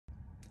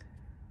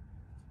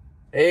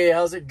Hey,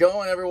 how's it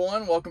going,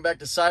 everyone? Welcome back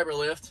to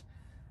Cyberlift.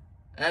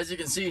 As you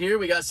can see here,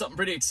 we got something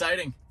pretty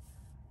exciting.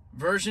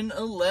 Version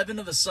 11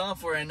 of the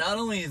software, and not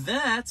only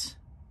that,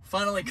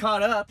 finally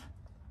caught up,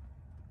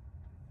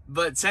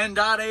 but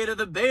 10.8 of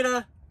the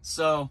beta.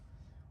 So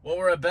what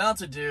we're about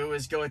to do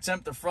is go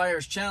attempt the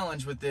Friar's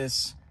Challenge with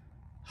this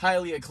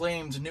highly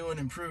acclaimed new and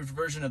improved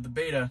version of the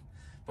beta.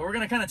 But we're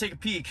going to kind of take a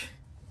peek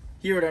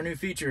here at our new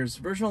features.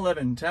 Version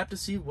 11, tap to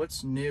see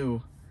what's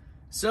new.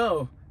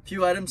 So,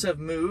 few items have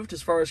moved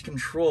as far as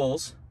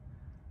controls.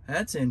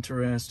 That's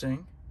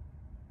interesting.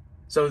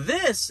 So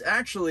this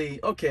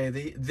actually, okay,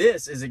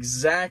 this is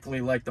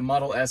exactly like the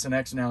Model S and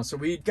X now. So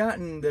we'd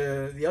gotten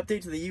the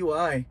update to the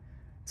UI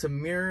to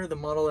mirror the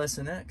Model S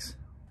and X.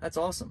 That's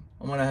awesome.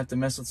 I'm gonna have to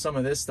mess with some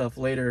of this stuff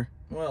later.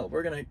 Well,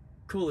 we're gonna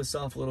cool this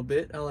off a little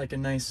bit. I like a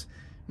nice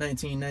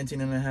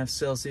 19.5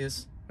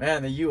 Celsius.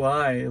 Man, the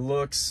UI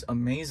looks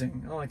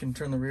amazing. Oh, I can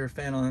turn the rear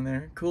fan on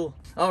there. Cool.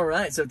 All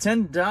right, so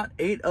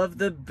 10.8 of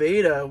the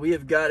beta. We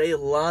have got a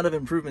lot of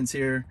improvements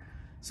here.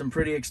 Some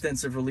pretty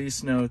extensive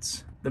release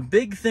notes. The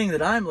big thing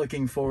that I'm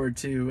looking forward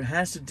to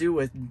has to do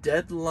with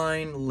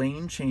deadline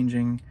lane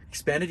changing.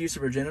 Expanded use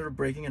of regenerative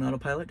braking and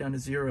autopilot down to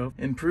 0.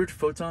 Improved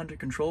photon to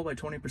control by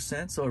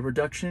 20%, so a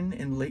reduction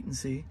in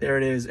latency. There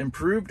it is.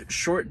 Improved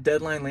short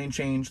deadline lane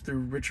change through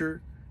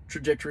richer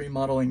trajectory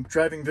modeling.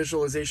 Driving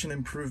visualization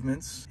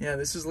improvements. Yeah,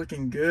 this is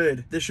looking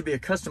good. This should be a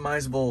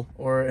customizable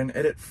or an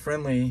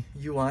edit-friendly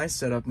UI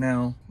setup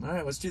now. All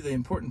right, let's do the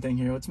important thing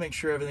here. Let's make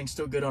sure everything's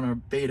still good on our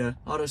beta.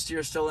 Auto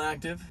steer still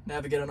active.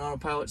 Navigate on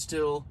autopilot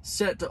still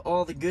set to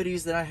all the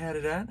goodies that I had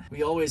it at.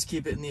 We always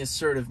keep it in the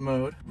assertive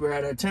mode. We're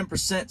at our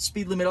 10%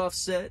 speed limit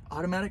offset.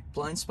 Automatic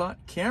blind spot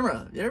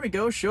camera. There we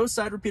go. Show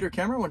side repeater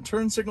camera when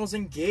turn signals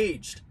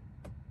engaged.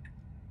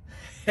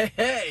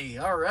 Hey,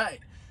 all right.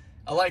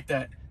 I like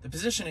that. The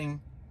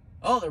positioning,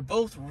 oh, they're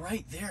both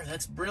right there.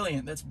 That's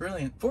brilliant. That's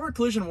brilliant. Forward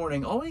collision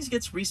warning always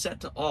gets reset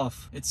to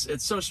off. It's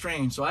so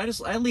strange. So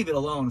I leave it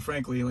alone,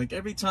 frankly. Like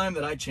every time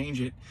that I change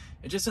it,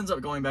 it just ends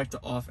up going back to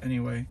off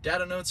anyway.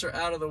 Data notes are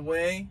out of the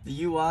way.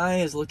 The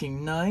UI is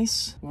looking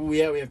nice. Ooh,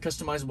 yeah, we have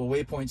customizable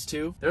waypoints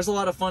too. There's a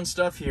lot of fun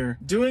stuff here.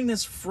 Doing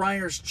this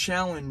Friar's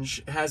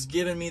Challenge has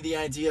given me the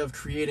idea of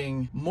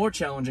creating more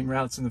challenging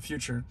routes in the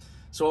future.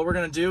 So what we're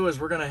going to do is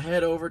we're going to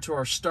head over to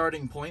our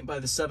starting point by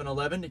the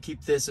 7-Eleven to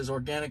keep this as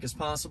organic as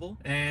possible.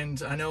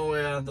 And I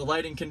know the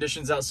lighting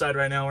conditions outside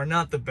right now are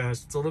not the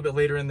best. It's a little bit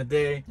later in the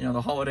day. You know,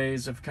 the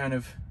holidays have kind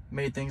of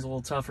made things a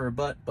little tougher,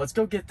 but let's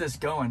go get this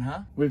going, huh?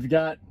 We've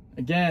got,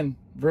 again,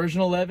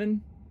 version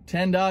 11,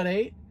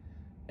 10.8.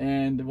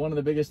 And one of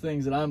the biggest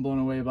things that I'm blown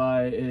away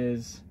by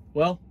is,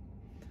 well,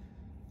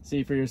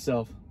 see for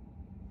yourself.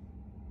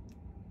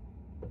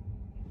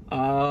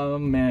 Oh,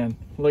 man,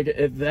 look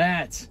at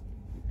that.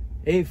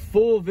 A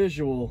full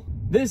visual.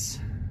 This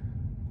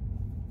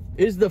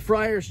is the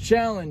Friar's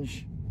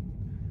Challenge.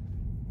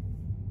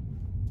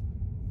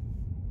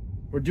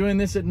 We're doing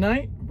this at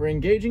night. We're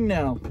engaging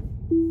now.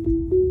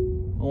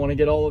 I want to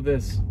get all of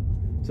this.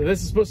 So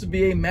this is supposed to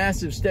be a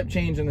massive step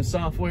change in the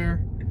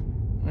software.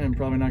 I am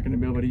probably not going to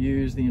be able to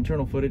use the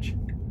internal footage.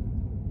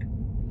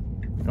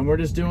 And we're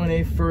just doing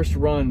a first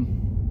run.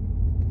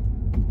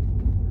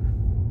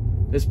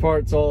 This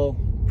part's all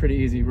pretty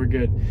easy. We're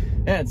good.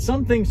 And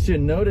some things to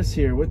notice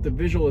here with the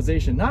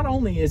visualization. Not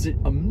only is it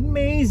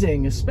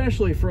amazing,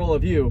 especially for all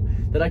of you,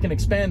 that I can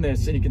expand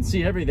this and you can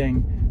see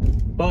everything,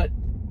 but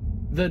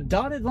the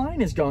dotted line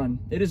is gone.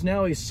 It is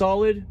now a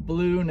solid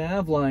blue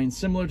nav line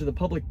similar to the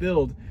public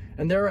build,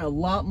 and there are a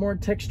lot more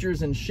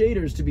textures and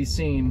shaders to be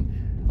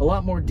seen, a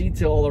lot more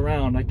detail all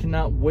around. I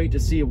cannot wait to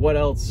see what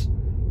else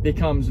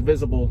becomes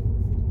visible.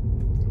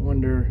 I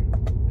wonder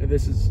if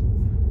this is...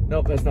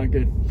 Nope, that's not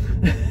good.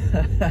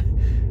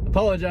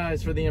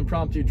 Apologize for the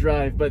impromptu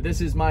drive, but this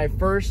is my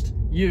first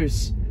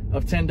use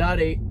of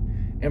 10.8,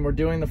 and we're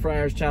doing the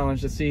Friar's Challenge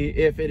to see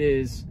if it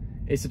is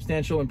a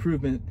substantial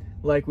improvement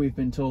like we've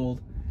been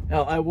told.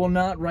 Now, I will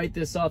not write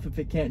this off if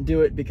it can't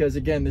do it, because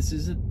again, this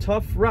is a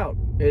tough route.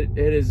 It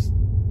is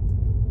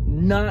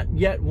not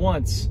yet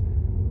once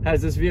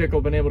has this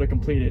vehicle been able to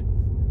complete it.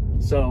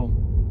 So,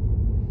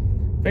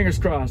 fingers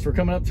crossed. We're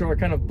coming up to our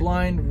kind of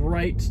blind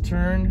right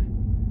turn.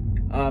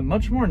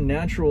 Much more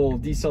natural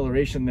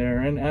deceleration there,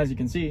 and as you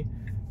can see,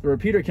 the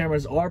repeater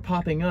cameras are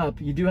popping up.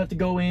 You do have to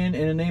go in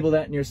and enable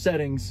that in your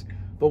settings,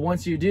 but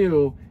once you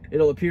do,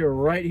 it'll appear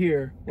right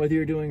here, whether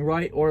you're doing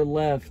right or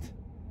left.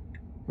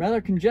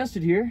 Rather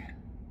congested here,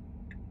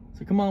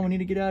 so come on, we need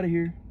to get out of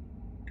here.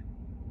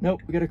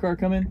 Nope, we got a car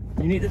coming.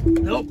 You need to,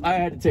 nope, I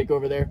had to take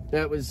over there.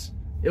 It was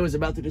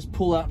about to just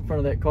pull out in front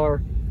of that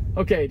car.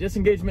 Okay,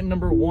 disengagement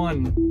number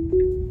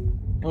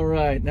 1. All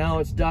right, now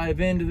let's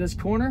dive into this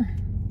corner.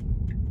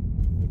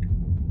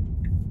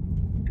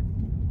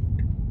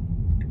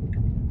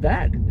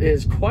 That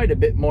is quite a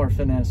bit more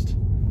finessed.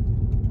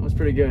 That was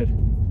pretty good.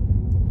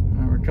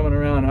 All right, we're coming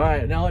around. All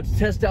right, now let's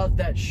test out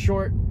that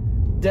short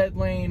dead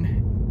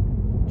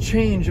lane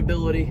change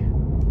ability.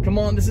 Come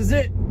on, this is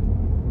it.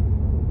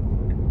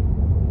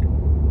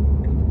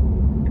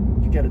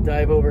 You gotta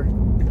dive over.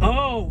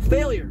 Oh,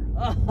 failure.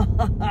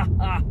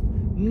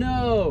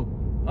 No,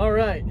 All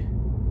right.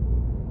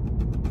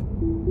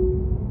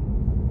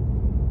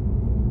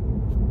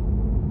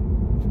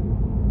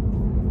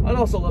 I'd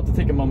also love to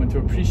take a moment to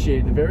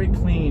appreciate the very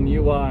clean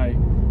UI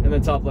in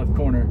the top left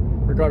corner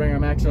regarding our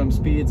maximum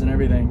speeds and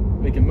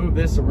everything. We can move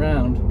this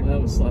around, well,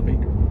 that was sloppy,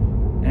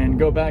 and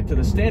go back to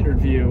the standard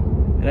view,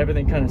 and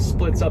everything kind of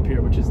splits up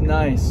here, which is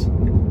nice.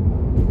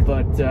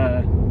 But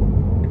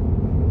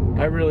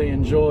I really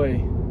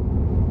enjoy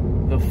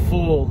the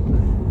full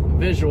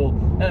visual.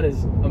 That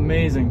is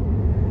amazing.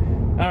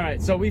 All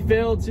right, so we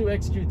failed to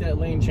execute that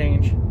lane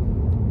change.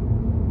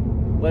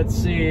 Let's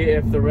see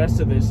if the rest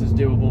of this is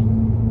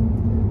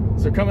doable.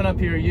 So coming up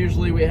here,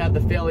 usually we have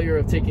the failure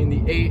of taking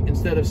the 8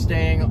 instead of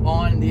staying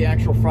on the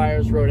actual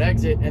Friars Road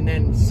exit, and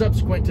then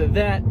subsequent to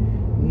that,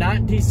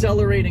 not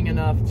decelerating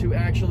enough to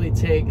actually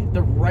take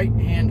the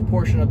right-hand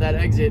portion of that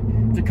exit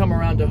to come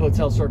around to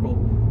Hotel Circle.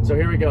 So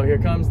here we go. Here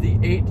comes the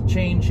 8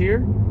 change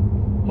here.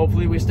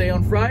 Hopefully we stay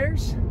on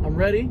Friars. I'm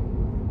ready.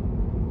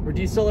 We're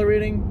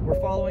decelerating.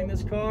 We're following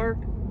this car.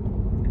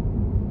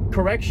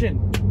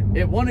 Correction.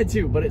 It wanted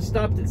to, but it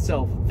stopped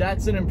itself.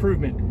 That's an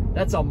improvement.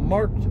 That's a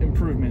marked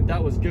improvement.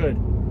 That was good.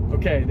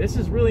 Okay, this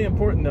is really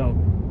important though.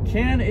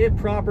 Can it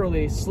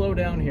properly slow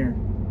down here?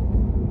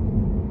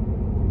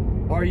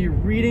 Are you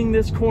reading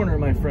this corner,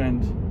 my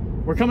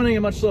friend? We're coming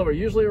in much slower.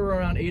 Usually we're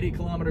around 80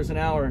 kilometers an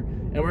hour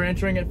and we're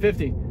entering at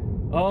 50.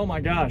 Oh my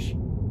gosh.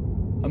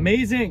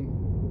 Amazing.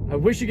 I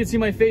wish you could see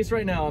my face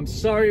right now. I'm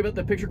sorry about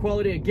the picture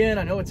quality again.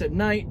 I know it's at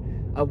night.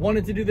 I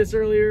wanted to do this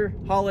earlier,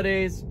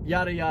 holidays,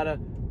 yada yada,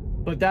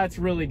 but that's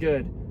really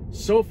good.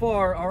 So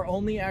far, our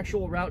only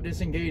actual route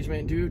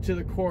disengagement due to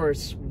the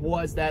course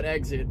was that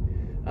exit.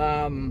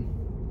 I'm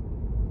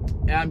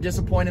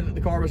disappointed that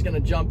the car was going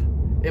to jump.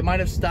 It might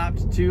have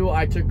stopped too.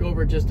 I took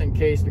over just in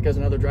case because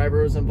another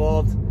driver was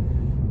involved.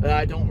 But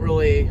I don't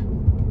really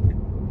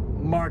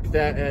mark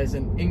that as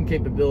an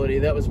incapability.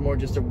 That was more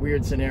just a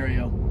weird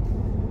scenario.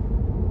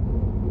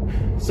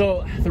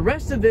 So the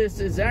rest of this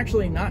is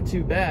actually not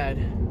too bad.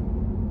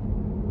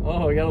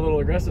 Oh, I got a little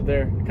aggressive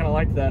there. I kind of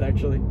liked that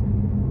actually.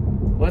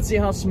 Let's see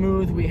how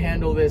smooth we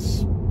handle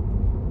this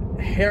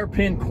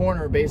hairpin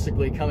corner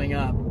basically coming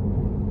up.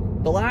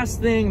 The last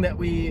thing that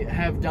we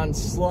have done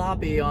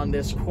sloppy on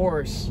this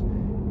course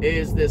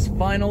is this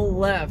final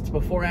left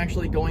before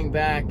actually going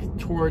back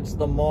towards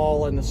the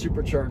mall and the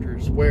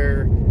superchargers,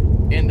 where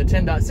in the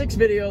 10.6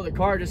 video, the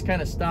car just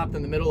kind of stopped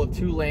in the middle of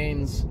 2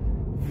 lanes,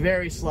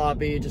 very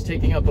sloppy, just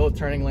taking up both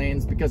turning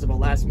lanes because of a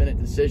last minute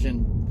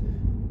decision.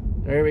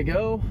 There we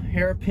go,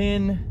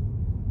 hairpin,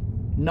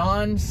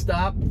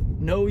 non-stop,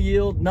 no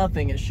yield,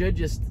 nothing. It should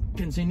just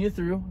continue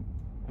through.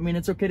 I mean,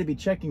 it's okay to be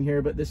checking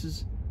here, but this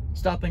is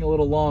stopping a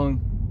little long.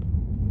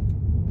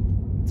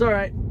 It's all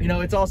right. You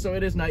know, it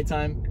is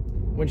nighttime.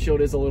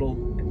 Windshield is a little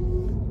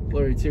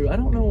blurry too. I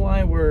don't know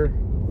why we're,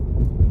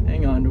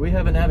 hang on, do we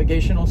have a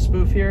navigational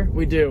spoof here?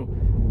 We do.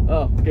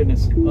 Oh,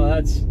 goodness. Well,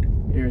 that's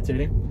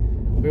irritating.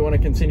 We want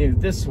to continue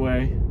this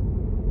way.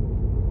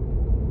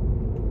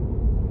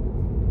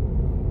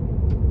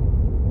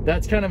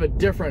 That's kind of a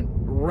different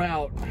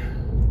route.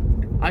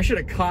 I should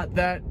have caught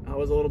that. I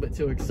was a little bit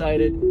too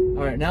excited.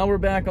 All right, now we're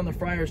back on the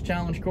Friars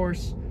Challenge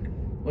course.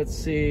 Let's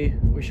see.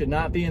 We should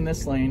not be in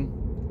this lane.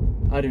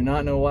 I do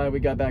not know why we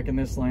got back in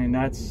this lane.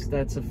 That's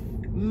a...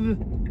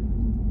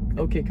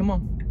 Okay, come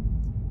on.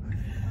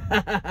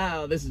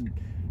 This is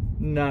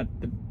not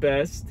the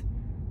best.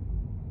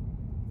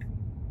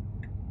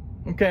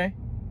 Okay.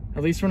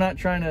 At least we're not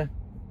trying to...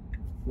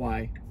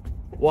 Why?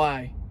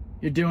 Why?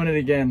 You're doing it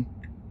again.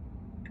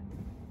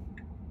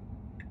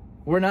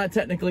 We're not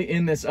technically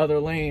in this other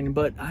lane,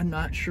 but I'm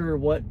not sure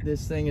what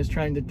this thing is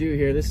trying to do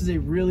here. This is a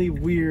really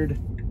weird...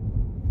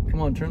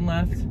 Come on, turn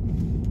left.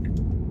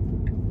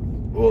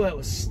 Oh, that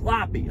was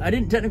sloppy. I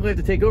didn't technically have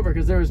to take over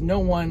because there was no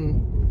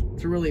one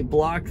to really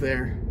block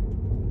there.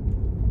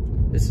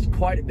 This is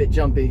quite a bit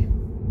jumpy.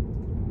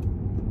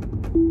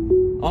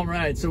 All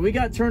right, so we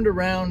got turned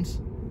around.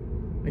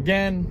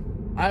 Again,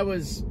 I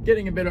was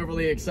getting a bit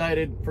overly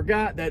excited.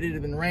 Forgot that it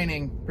had been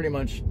raining pretty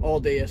much all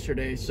day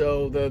yesterday.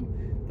 So the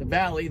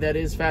valley, that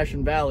is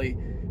Fashion Valley,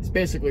 is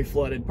basically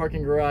flooded.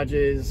 Parking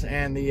garages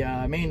and the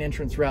main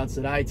entrance routes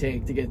that I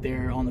take to get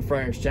there on the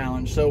Friars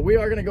Challenge. So we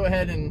are gonna go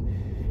ahead and,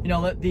 you know,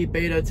 let the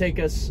beta take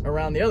us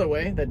around the other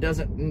way that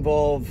doesn't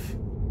involve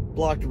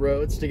blocked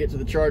roads to get to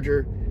the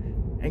charger,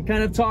 and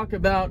kind of talk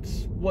about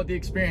what the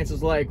experience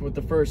is like with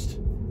the first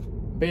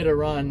beta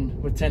run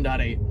with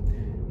 10.8.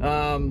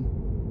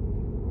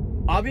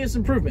 Obvious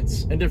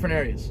improvements in different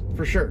areas,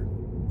 for sure.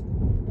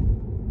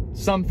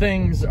 Some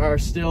things are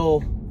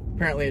still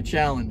apparently a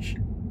challenge.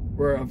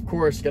 We're, of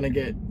course, going to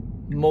get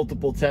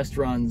multiple test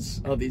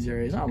runs of these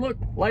areas. Oh, look,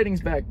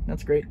 lighting's back.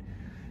 That's great.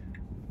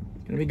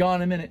 It's going to be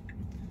gone in a minute.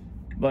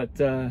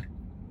 But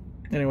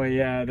anyway,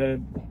 yeah,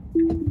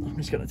 I'm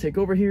just going to take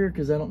over here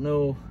because I don't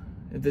know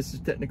if this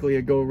is technically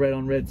a go red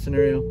on red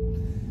scenario.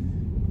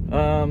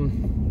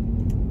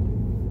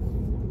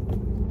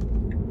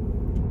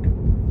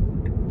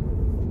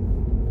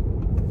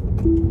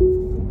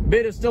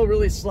 Beta's still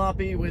really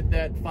sloppy with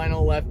that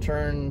final left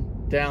turn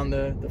down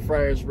the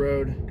Friars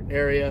Road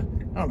area.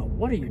 I don't know,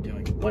 what are you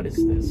doing? What is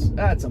this?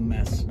 That's a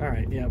mess. All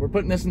right, yeah, we're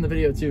putting this in the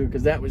video too,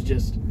 because that was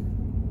just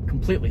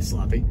completely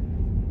sloppy.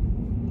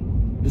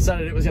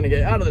 Decided it was gonna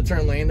get out of the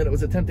turn lane that it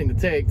was attempting to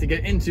take to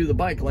get into the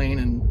bike lane,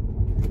 and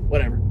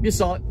whatever, you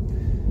saw it.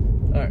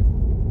 All right.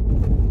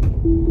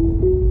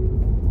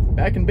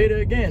 Back in beta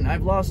again.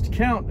 I've lost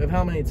count of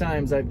how many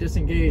times I've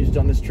disengaged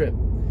on this trip.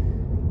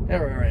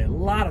 There are a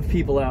lot of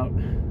people out.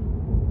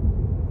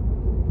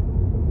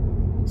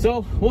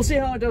 So we'll see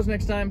how it does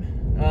next time.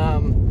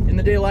 In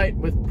the daylight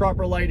with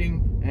proper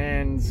lighting,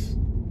 and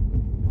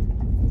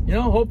you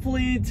know,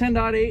 hopefully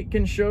 10.8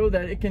 can show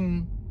that it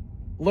can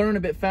learn a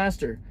bit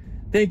faster.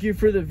 Thank you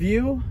for the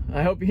view.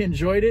 I hope you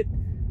enjoyed it.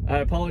 I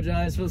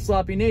apologize for the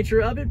sloppy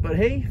nature of it, but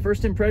hey,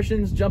 first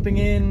impressions, jumping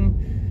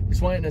in,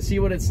 just wanting to see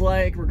what it's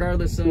like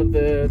regardless of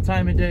the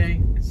time of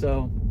day.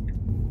 So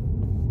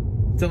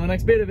until the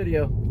next beta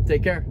video,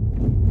 take care.